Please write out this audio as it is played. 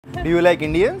Do you like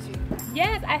Indians?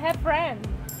 Yes, I have friends.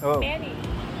 Oh. Many.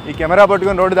 ఈ camera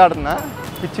పట్టుకొని road దాటుతున్నా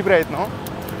పిచ్చి ప్రయత్నం.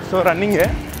 సో రన్నింగే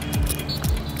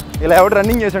ఇలా ఎవరు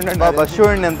రన్నింగ్ చేసి ఉండండి. బస్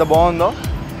చూడండి ఎంత బాగుందో.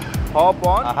 Hop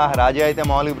on. రాజా అయితే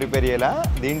మామూలుగా ప్రిపేర్ చేయాలా.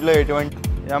 దీంట్లో ఎటువంటి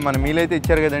మన మీల్ అయితే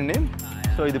ఇచ్చారు కదండి.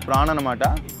 సో ఇది ప్రాన్ అనమాట.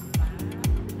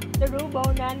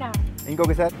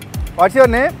 ఇంకొకసారి వాట్స్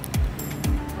యువర్ నేమ్?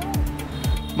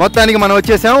 మొత్తానికి మనం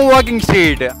వచ్చేసాం వాకింగ్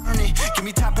స్ట్రీట్.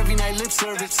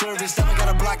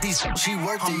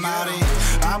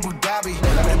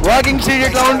 వాకింగ్ స్ట్రీట్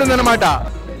ఇట్లా ఉంటుందన్నమాట.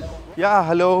 యా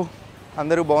హలో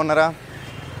అందరూ బాగున్నారా?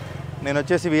 నేను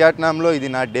వచ్చేసి వియట్నాంలో ఇది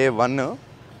నా డే 1.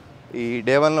 ఈ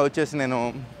డే 1లో వచ్చేసి నేను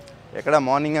ఎక్కడ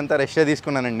మార్నింగ్ అంతా రెస్ట్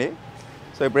తీసుకున్నానండి.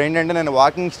 సో ఇప్పుడు ఏంటంటే నేను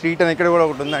వాకింగ్ స్ట్రీట్ అని ఇక్కడ కూడా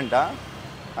ఒకటి ఉందంట.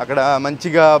 అక్కడ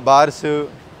మంచిగా బార్స్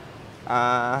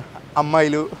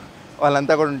అమ్మాయిలు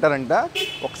వాళ్ళంతా కూడా ఉంటారంట.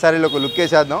 ఒకసారి ఒక లుక్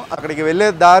వేసేద్దాం. అక్కడికి వెళ్ళే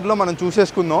దారిలో మనం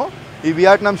చూసేసుకుందాం ఈ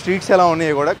వియట్నాం స్ట్రీట్స్ ఎలా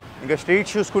ఉన్నాయో కూడా. ఇంకా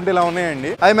స్ట్రీట్స్ చూసుకుంటే ఇలా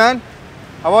ఉన్నాయండి. Hi man,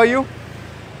 how are you?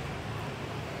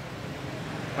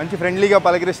 మంచి ఫ్రెండ్లీగా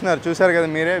పలకరిస్తున్నారు. చూసారు కదా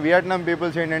మీరే. వియట్నాం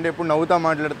పీపుల్స్ ఏంటంటే ఎప్పుడు నవ్వుతూ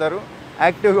మాట్లాడతారు,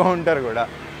 యాక్టివ్గా ఉంటారు కూడా.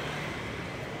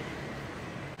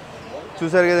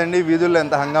 చూసారు కదండి వీధుల్లో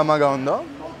ఎంత హంగామాగా ఉందో.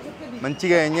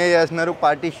 మంచిగా ఎంజాయ్ చేస్తున్నారు,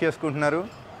 పార్టీస్ చేసుకుంటున్నారు.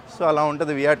 సో అలా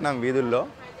ఉంటుంది వియట్నాం వీధుల్లో.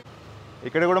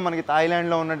 ఇక్కడ కూడా మనకి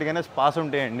థాయిలాండ్లో ఉన్నట్టుగానే స్పాస్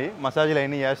ఉంటాయండి. మసాజులు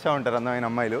అవన్నీ చేస్తూ ఉంటారు అందమైన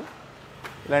అమ్మాయిలు.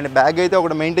 ఇలాంటి బ్యాగ్ అయితే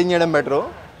ఒకటి మెయింటైన్ చేయడం బెటరు.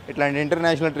 ఇట్లాంటి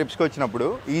ఇంటర్నేషనల్ ట్రిప్స్కి వచ్చినప్పుడు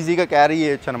ఈజీగా క్యారీ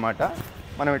చేయొచ్చు అనమాట.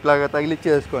 మనం ఇట్లాగా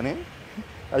తగిలిచ్చేసుకొని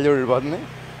అది చూడిపోతుంది,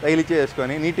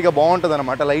 తగిలిచ్చేసుకొని నీట్గా బాగుంటుంది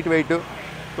అనమాట. లైట్ వెయిట్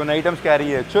కొన్ని ఐటమ్స్ క్యారీ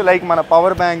చేయొచ్చు. లైక్ మన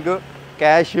పవర్ బ్యాంక్,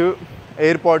 క్యాష్,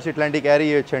 ఎయిర్పాడ్స్ ఇట్లాంటివి క్యారీ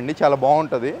చేయొచ్చు అండి. చాలా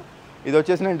బాగుంటుంది. ఇది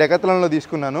వచ్చేసి నేను డెకత్లాన్లో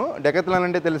తీసుకున్నాను. డెకత్లాన్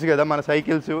అంటే తెలుసు కదా, మన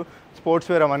సైకిల్స్, స్పోర్ట్స్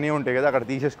వేర్ అవన్నీ ఉంటాయి కదా, అక్కడ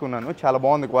తీసేసుకున్నాను. చాలా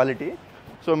బాగుంది క్వాలిటీ.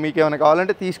 సో మీకు ఏమైనా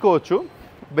కావాలంటే తీసుకోవచ్చు,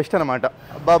 బెస్ట్ అనమాట.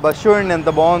 అబ్బా బస్ చూడండి ఎంత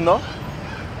బాగుందో.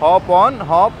 హాప్ ఆన్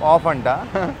హాప్ ఆఫ్ అంట.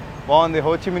 బాగుంది.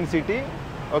 Ho Chi Minh city.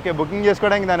 ఓకే, బుకింగ్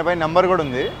చేసుకోవడానికి దానిపైన నెంబర్ కూడా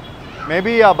ఉంది.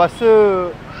 మేబీ ఆ బస్సు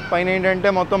పైన ఏంటంటే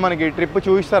మొత్తం మనకి ట్రిప్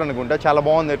చూపిస్తారనుకుంటా. చాలా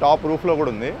బాగుంది. టాప్ రూఫ్లో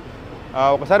కూడా ఉంది.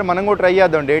 ఒకసారి మనం కూడా ట్రై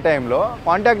చేద్దాం డే టైంలో.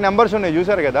 కాంటాక్ట్ నెంబర్స్ ఉన్నాయి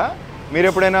చూసారు కదా. మీరు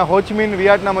ఎప్పుడైనా హోచిమిన్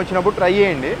వియట్నాం వచ్చినప్పుడు ట్రై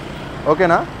చేయండి.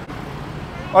 ఓకేనా?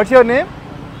 What's your name?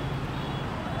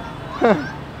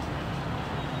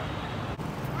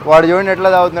 వాడు చూడండి ఎట్లా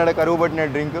తాగుతున్నాడు, కరువు పట్టిన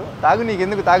డ్రింక్. తాగు, నీకు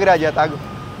ఎందుకు, తాగు రాజా తాగు.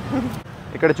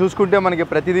 ఇక్కడ చూసుకుంటే మనకి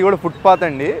ప్రతిదీ కూడా ఫుట్పాత్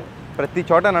అండి. ప్రతి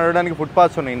చోట నడవడానికి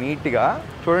ఫుట్పాత్స్ ఉన్నాయి నీట్గా.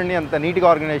 చూడండి ఎంత నీట్గా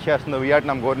ఆర్గనైజ్ చేస్తుందో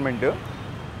వియట్నాం గవర్నమెంట్.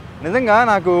 నిజంగా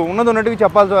నాకు ఉన్నట్టుగా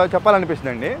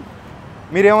చెప్పాలనిపిస్తుందండి.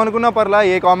 మీరేమనుకున్నా పర్లా,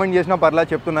 ఏ కామెంట్ చేసినా పర్లా,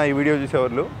 చెప్తున్నా ఈ వీడియో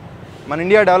చూసేవాళ్ళు. మన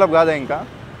ఇండియా డెవలప్ కాదా ఇంకా?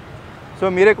 సో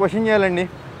మీరే క్వశ్చన్ చేయాలండి.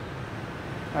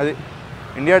 అది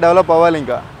ఇండియా డెవలప్ అవ్వాలి.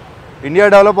 ఇంకా ఇండియా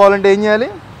డెవలప్ అవ్వాలంటే ఏం చేయాలి?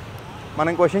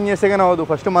 మనం క్వశ్చన్ చేస్తే కానీ అవ్వదు.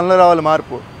 ఫస్ట్ మనలో రావాలి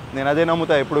మార్పు. నేను అదే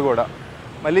నమ్ముతా ఎప్పుడు కూడా.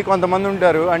 మళ్ళీ కొంతమంది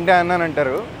ఉంటారు అంటే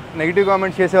అన్నానంటారు, నెగిటివ్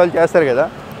కామెంట్స్ చేసేవాళ్ళు చేస్తారు కదా.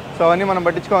 సో అవన్నీ మనం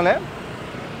పట్టించుకోవాలి.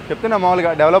 చెప్తున్నా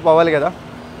మామూలుగా డెవలప్ అవ్వాలి కదా.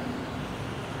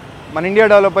 మన ఇండియా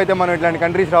డెవలప్ అయితే మనం ఇట్లాంటి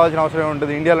కంట్రీస్ రావాల్సిన అవసరం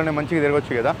ఉంటుంది. ఇండియాలోనే మంచిగా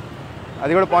తిరగచ్చు కదా.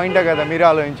 అది కూడా పాయింటే కదా, మీరే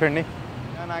ఆలోచించండి.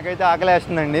 నాకైతే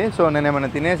ఆకలేస్తుందండి. సో నేను ఏమైనా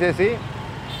తినేసేసి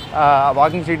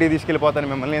వాకింగ్ సిటీ తీసుకెళ్ళిపోతాను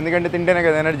మిమ్మల్ని. ఎందుకంటే తింటేనే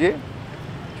కదా ఎనర్జీ.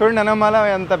 చూడండి అనమాల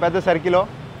ఎంత పెద్ద సర్కిలో.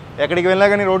 ఎక్కడికి వెళ్ళినా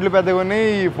కానీ రోడ్లు పెద్దగా ఉన్నాయి,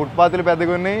 ఫుట్పాత్లు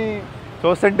పెద్దగా ఉన్నాయి.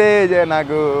 చూస్తుంటే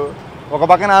నాకు ఒక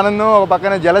పక్కన ఆనందం, ఒక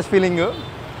పక్కన జలస్ ఫీలింగ్.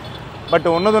 బట్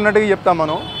ఉన్నట్టుగా చెప్తాం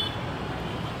మనం.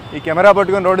 ఈ కెమెరా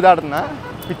పట్టుకొని రోడ్డు దాటుతున్నా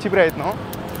పిచ్చి ప్రయత్నం.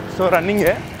 సో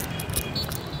రన్నింగే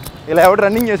ఇలా ఎవరు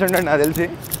రన్నింగ్ చేసి ఉండండి నాకు తెలిసి.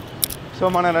 సో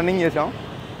మనం రన్నింగ్ చేసాం.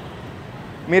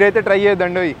 మీరైతే ట్రై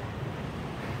చేయొద్దండి.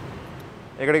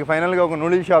 ఇక్కడికి ఫైనల్గా ఒక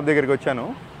నూడిల్స్ షాప్ దగ్గరికి వచ్చాను.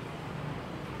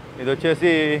 ఇది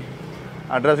వచ్చేసి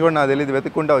అడ్రస్ కూడా నాకు తెలియదు,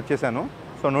 వెతుక్కుంటా వచ్చేసాను.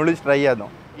 సో నూడిల్స్ ట్రై చేద్దాం.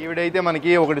 ఈవిడైతే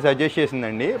మనకి ఒకటి సజెస్ట్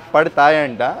చేసిందండి, పడ్ థాయ్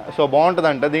అంట. సో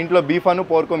బాగుంటుందంట. దీంట్లో బీఫ్ అను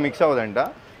పోర్కో మిక్స్ అవ్వదంట.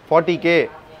 40K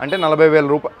అంటే 40,000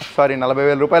 రూపాయలు.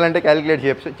 40,000 రూపాయలు అంటే క్యాలిక్యులేట్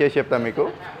చేసి చెప్తాను మీకు.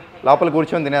 లోపల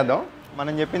కూర్చొని తినేద్దాం.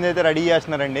 మనం చెప్పింది అయితే రెడీ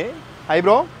చేస్తున్నారండి. Hi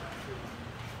bro.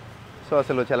 సో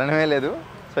అసలు చలనమే లేదు.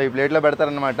 సో ఈ ప్లేట్లో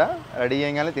పెడతారనమాట. రెడీ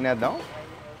చేయగానే తినేద్దాం.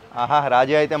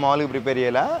 రాజా అయితే మామూలుగా ప్రిపేర్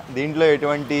చేయాలా. దీంట్లో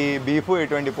ఎటువంటి బీఫ్,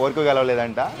 ఎటువంటి పోర్కు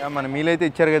కలవలేదంట. మన మీల్ అయితే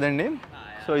ఇచ్చారు కదండి.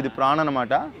 సో ఇది ప్రాన్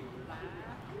అనమాట.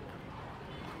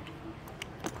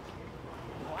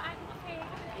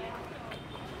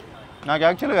 నాకు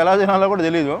యాక్చువల్గా ఎలా తినాలో కూడా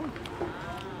తెలీదు.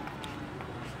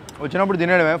 వచ్చినప్పుడు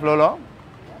తినేయడమే ఫ్లోలో.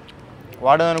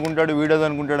 వాడదనుకుంటాడు,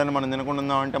 వీడదనుకుంటాడని మనం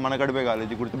తినకుండా అంటే మన కడిపే కాదు.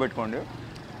 ఇది గుర్తుపెట్టుకోండి.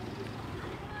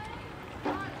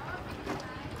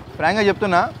 ఫ్రాంక్గా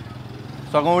చెప్తున్నా,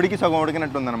 సగం ఉడికి సగం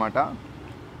ఉడికినట్టుందనమాట.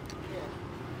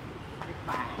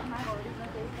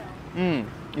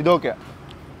 ఇది ఓకే.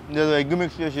 ఇదేదో ఎగ్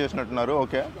మిక్స్ చేసినట్టున్నారు.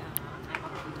 ఓకే.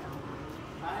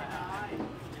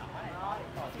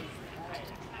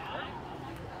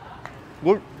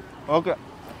 గుడ్. ఓకే,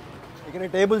 ఇక్కడ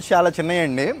టేబుల్స్ చాలా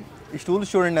చిన్నయండి. ఈ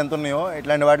స్టూల్స్ చూడండి ఎంత ఉన్నాయో,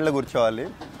 ఇట్లాంటి వాటిలో కూర్చోవాలి.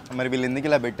 మరి వీళ్ళు ఎందుకు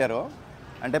ఇలా పెట్టారో,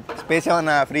 అంటే స్పేస్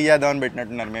ఏమన్నా ఫ్రీ చేద్దామని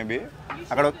పెట్టినట్టున్నారు మేబీ.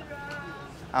 అక్కడ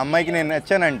ఆ అమ్మాయికి నేను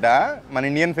నచ్చానంట, మన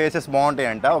ఇండియన్ ఫేసెస్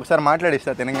బాగుంటాయంట. ఒకసారి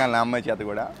మాట్లాడిస్తా తినగానే ఆ అమ్మాయి చేత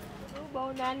కూడా.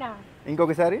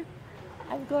 ఇంకొకసారి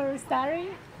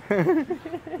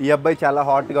ఈ అబ్బాయి చాలా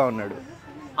హాట్గా ఉన్నాడు.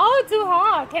 Oh, too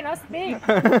hot. Cannot speak.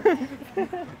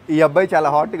 ఈ అబ్బాయి చాలా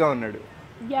హాట్గా ఉన్నాడు.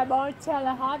 Yeah, but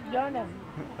chala hot, Jordan.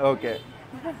 Okay.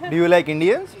 Do you like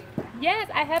Indians? Yes,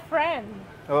 I have friends.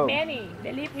 Oh. Many.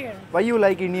 They live here. Why you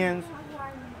like Indians?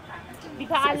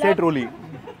 Because I Say love. truly.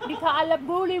 Because I love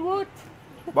Bollywood.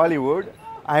 Bollywood?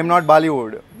 I am not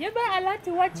Bollywood. Yeah, but I like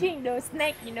to watching the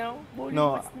snake. You know, Bollywood No,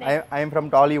 snake. I am from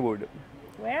Tollywood.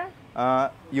 Where?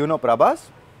 You know Prabhas?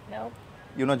 No.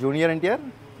 You know Junior NTR?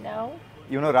 No.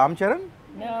 You know Ram Charan?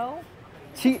 No.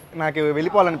 ఛీ, నాకు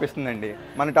వెళ్ళిపోవాలనిపిస్తుందండి.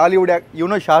 మన Tollywood you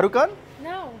know Shahrukh Khan?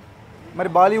 No. మరి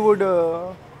Bollywood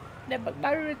The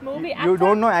Bollywood movie. You actor?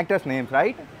 Don't know actors names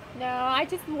right? No, I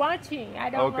just watching. I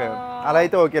don't okay, know. అలా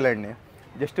అయితే ఓకేలేండి.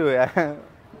 Just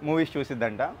movies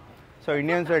చూసిద్దంట. So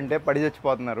Indians అంటే పడి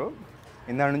చచ్చిపోతున్నారు.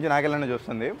 ఇందా నుంచి నాకెళ్ళని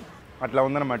చూస్తుంది. అట్లా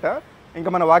ఉందన్నమాట. ఇంకా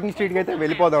మన వాకింగ్ స్ట్రీట్కి అయితే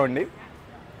వెళ్ళిపోదామండి.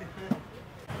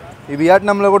 ఈ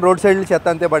వియట్నాంలో కూడా రోడ్ సైడ్లు చెత్త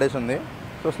అంతే పడేసింది.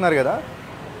 చూస్తున్నారు కదా,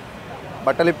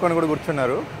 బట్టలు ఇప్పుకొని కూడా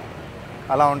కూర్చున్నారు.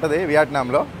 అలా ఉంటుంది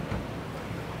వియట్నాంలో.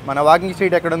 మన వాకింగ్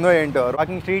స్ట్రీట్ ఎక్కడుందో ఏంటో.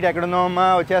 వాకింగ్ స్ట్రీట్ ఎక్కడుందో అమ్మా,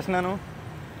 వచ్చేస్తున్నాను.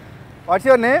 What's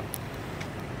your name?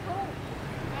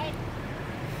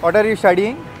 What are you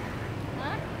studying?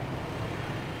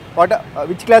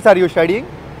 Which class are you studying?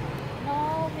 No,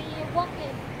 we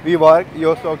working. We work.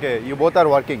 Yes, okay. You both are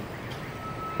working.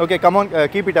 Okay, come on,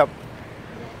 keep it up.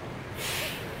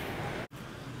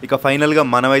 ఇక ఫైనల్గా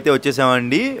మనమైతే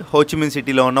వచ్చేసామండి Ho Chi Minh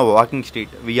సిటీలో ఉన్న walking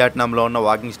street, వియట్నాంలో ఉన్న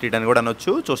walking street అని కూడా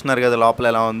అనొచ్చు. చూస్తున్నారు కదా లోపల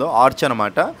ఎలా ఉందో, ఆర్చ్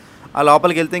అనమాట. ఆ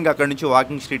లోపలికి వెళ్తే ఇంకా అక్కడ నుంచి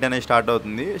వాకింగ్ స్ట్రీట్ అనేది స్టార్ట్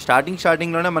అవుతుంది.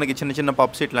 స్టార్టింగ్లోనే మనకి చిన్న చిన్న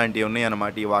పబ్స్ ఇట్లాంటివి ఉన్నాయి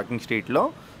అన్నమాట ఈ వాకింగ్ స్ట్రీట్లో.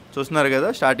 చూస్తున్నారు కదా,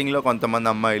 స్టార్టింగ్లో కొంతమంది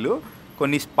అమ్మాయిలు,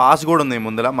 కొన్ని స్పాస్ కూడా ఉన్నాయి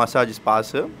ముందర, మసాజ్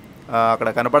స్పాస్ అక్కడ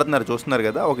కనపడుతున్నారు. చూస్తున్నారు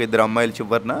కదా, ఒక ఇద్దరు అమ్మాయిలు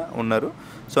చివరిన ఉన్నారు.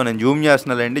 సో నేను జూమ్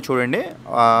చేస్తున్నానండి, చూడండి.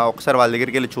 ఒకసారి వాళ్ళ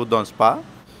దగ్గరికి వెళ్ళి చూద్దాం స్పా.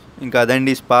 ఇంకా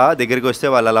అదండి స్పా. దగ్గరికి వస్తే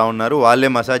వాళ్ళు అలా ఉన్నారు, వాళ్ళే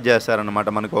మసాజ్ చేస్తారనమాట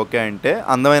మనకు ఓకే అంటే.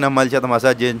 అందమైన అమ్మాయిల చేత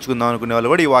మసాజ్ చేయించుకుందాం అనుకునే వాళ్ళు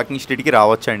కూడా ఈ వాకింగ్ స్ట్రీట్కి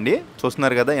రావచ్చండి.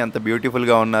 చూస్తున్నారు కదా ఎంత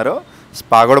బ్యూటిఫుల్గా ఉన్నారో.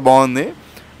 స్పా కూడా బాగుంది.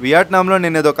 వియట్నాంలో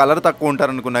నేను ఏదో కలర్ తక్కువ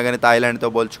ఉంటారనుకున్నా, కానీ థాయిలాండ్తో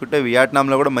పోల్చుకుంటే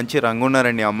వియట్నాంలో కూడా మంచి రంగు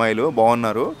ఉన్నారండి అమ్మాయిలు,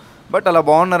 బాగున్నారు. బట్ అలా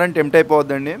బాగున్నారని టెంప్ట్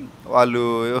అయిపోవద్దండి, వాళ్ళు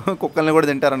కుక్కల్ని కూడా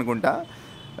తింటారనుకుంటా.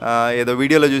 ఏదో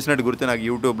వీడియోలో చూసినట్టు గుర్తు నాకు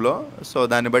యూట్యూబ్లో. సో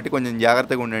దాన్ని బట్టి కొంచెం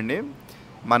జాగ్రత్తగా ఉండండి.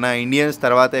 మన ఇండియన్స్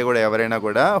తర్వాతే కూడా ఎవరైనా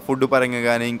కూడా ఫుడ్ పరంగా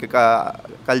కానీ ఇంకా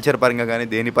కల్చర్ పరంగా కానీ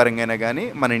దేని పరంగా అయినా కానీ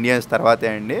మన ఇండియన్స్ తర్వాతే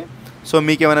అండి. సో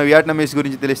మీకు ఏమైనా వియట్నామీస్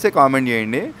గురించి తెలిస్తే కామెంట్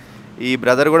చేయండి. ఈ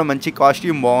బ్రదర్ కూడా మంచి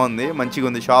కాస్ట్యూమ్ బాగుంది, మంచిగా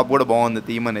ఉంది. షాప్ కూడా బాగుంది,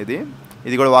 థీమ్ అనేది.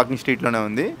 ఇది కూడా వాకింగ్ స్ట్రీట్లోనే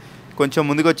ఉంది. కొంచెం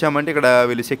ముందుకు వచ్చామంటే ఇక్కడ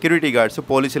వీళ్ళు సెక్యూరిటీ గార్డ్స్,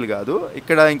 పోలీసులు కాదు.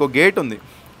 ఇక్కడ ఇంకో గేట్ ఉంది,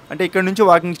 అంటే ఇక్కడ నుంచి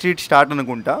వాకింగ్ స్ట్రీట్ స్టార్ట్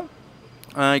అనుకుంటా.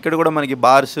 ఇక్కడ కూడా మనకి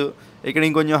బార్స్, ఇక్కడ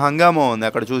ఇంకొంచెం హంగామా ఉంది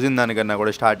అక్కడ చూసిన దానికన్నా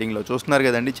కూడా. స్టార్టింగ్లో చూస్తున్నారు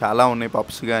కదండి, చాలా ఉన్నాయి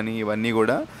పబ్స్ కానీ ఇవన్నీ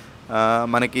కూడా.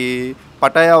 మనకి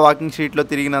పటాయా వాకింగ్ స్ట్రీట్లో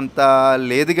తిరిగినంత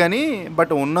లేదు కానీ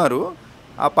బట్ ఉన్నారు.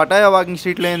 ఆ పటాయా వాకింగ్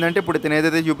స్ట్రీట్లో ఏంటంటే ఇప్పుడు ఇతను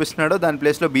ఏదైతే చూపిస్తున్నాడో దాని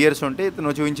ప్లేస్లో బియర్స్ ఉంటే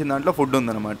ఇతను చూపించిన దాంట్లో ఫుడ్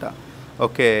ఉందన్నమాట.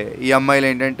 ఓకే, ఈ అమ్మాయిలు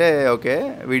ఏంటంటే ఓకే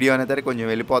వీడియో అనే తర్వాత కొంచెం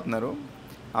వెళ్ళిపోతున్నారు.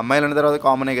 అమ్మాయిలు అన్న తర్వాత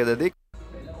కామనే కదా అది.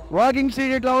 వాకింగ్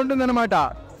స్ట్రీట్ ఇట్లా ఉంటుందన్నమాట,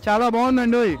 చాలా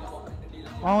బాగుందండి,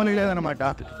 మామూలుగా లేదనమాట.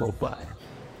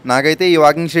 నాకైతే ఈ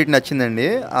వాకింగ్ స్ట్రీట్ నచ్చిందండి.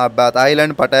 ఆ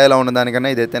థాయిలాండ్ పటాయాలో ఉన్న దానికన్నా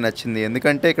ఇదైతే నచ్చింది.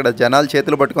 ఎందుకంటే ఇక్కడ జనాలు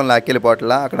చేతులు పట్టుకొని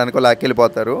లాక్కెళ్ళిపోవట్లా, అక్కడ అనుకో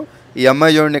లాక్కెళ్ళిపోతారు. ఈ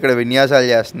అమ్మాయి చూడండి ఇక్కడ విన్యాసాలు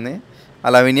చేస్తుంది.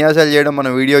 అలా విన్యాసాలు చేయడం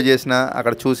మనం వీడియో చేసిన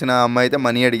అక్కడ చూసిన అమ్మాయి అయితే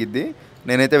మనీ అడిగిద్ది.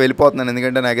 నేనైతే వెళ్ళిపోతున్నాను,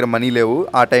 ఎందుకంటే నా దగ్గర మనీ లేవు,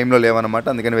 ఆ టైంలో లేవన్నమాట,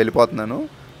 అందుకని వెళ్ళిపోతున్నాను.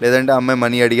 లేదంటే అమ్మాయి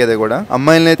మనీ అడిగేదే కూడా.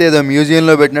 అమ్మాయిలని అయితే ఏదో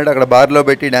మ్యూజియంలో పెట్టినట్టు అక్కడ బార్లో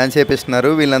పెట్టి డ్యాన్స్ చేపిస్తున్నారు,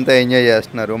 వీళ్ళంతా ఎంజాయ్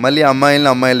చేస్తున్నారు. మళ్ళీ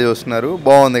అమ్మాయిలు చూస్తున్నారు,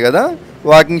 బాగుంది కదా.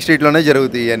 వాకింగ్ స్ట్రీట్లోనే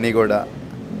జరుగుతాయి ఇవన్నీ కూడా.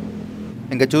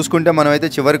 ఇంకా చూసుకుంటే మనమైతే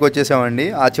చివరికి వచ్చేసామండి.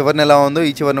 ఆ చివరిని ఎలా ఉందో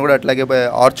ఈ చివరిని కూడా అట్లాగే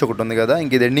ఆర్చ్ ఒకటి ఉంది కదా,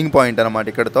 ఇంక ఇది ఎండింగ్ పాయింట్ అనమాట.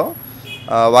 ఇక్కడతో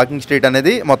వాకింగ్ స్ట్రీట్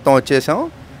అనేది మొత్తం వచ్చేసాం.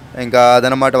 ఇంకా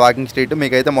అదనమాట వాకింగ్ స్ట్రీట్.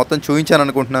 మీకైతే మొత్తం చూపించాను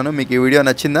అనుకుంటున్నాను. మీకు ఈ వీడియో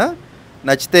నచ్చిందా?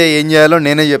 నచ్చితే ఏం చేయాలో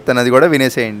నేనే చెప్తాను, అది కూడా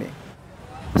వినేసేయండి.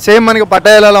 సేమ్ మనకి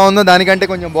పటాయాలో ఎలా ఉందో దానికంటే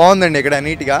కొంచెం బాగుందండి ఇక్కడ,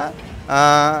 నీట్గా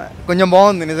కొంచెం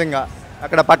బాగుంది నిజంగా.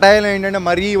 అక్కడ పటాయాలో ఏంటంటే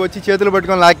మరీ వచ్చి చేతులు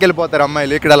పట్టుకొని లాక్కెళ్ళిపోతారు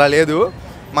అమ్మాయిలు, ఇక్కడ అలా లేదు.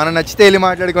 మనం నచ్చితే వెళ్ళి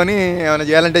మాట్లాడుకొని ఏమైనా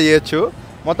చేయాలంటే చేయొచ్చు.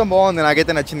 మొత్తం బాగుంది,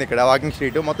 నాకైతే నచ్చింది ఇక్కడ వాకింగ్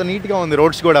స్ట్రీట్. మొత్తం నీట్గా ఉంది,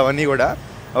 రోడ్స్ కూడా అవన్నీ కూడా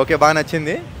ఓకే, బాగా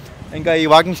నచ్చింది. ఇంకా ఈ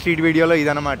వాకింగ్ స్ట్రీట్ వీడియోలో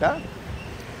ఇదనమాట.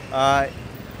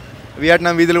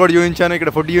 వియట్నాం వీధులు కూడా చూపించాను,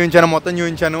 ఇక్కడ ఫుడ్ చూపించాను, మొత్తం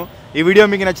చూపించాను. ఈ వీడియో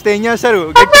మీకు నచ్చితే ఏం చేస్తారు,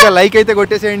 గట్టిగా లైక్ అయితే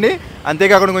కొట్టేసేయండి.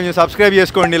 అంతేకాకుండా కొంచెం సబ్స్క్రైబ్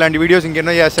చేసుకోండి, ఇలాంటి వీడియోస్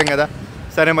ఇంకెన్నో చేస్తాం కదా.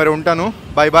 సరే మరి ఉంటాను,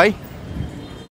 బాయ్ బాయ్.